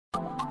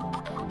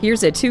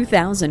Here's a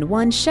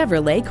 2001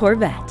 Chevrolet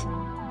Corvette.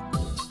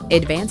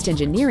 Advanced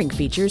engineering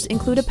features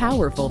include a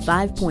powerful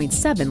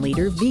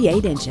 5.7-liter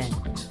V8 engine,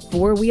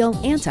 four-wheel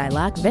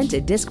anti-lock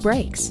vented disc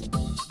brakes,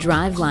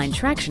 driveline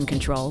traction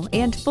control,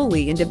 and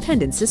fully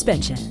independent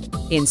suspension.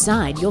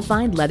 Inside, you'll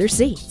find leather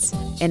seats,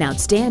 an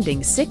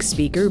outstanding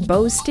 6-speaker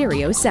Bose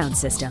stereo sound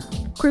system,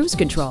 cruise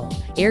control,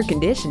 air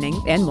conditioning,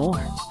 and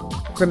more.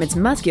 From its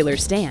muscular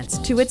stance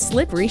to its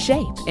slippery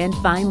shape and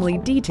finely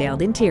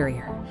detailed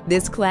interior,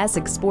 this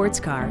classic sports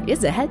car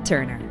is a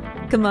head-turner.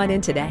 Come on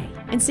in today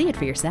and see it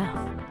for yourself.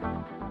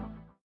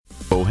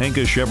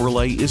 Pohanka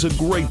Chevrolet is a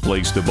great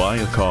place to buy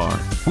a car.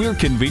 We're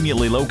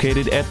conveniently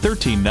located at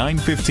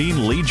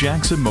 13915 Lee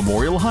Jackson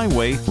Memorial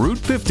Highway, Route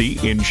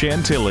 50 in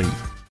Chantilly.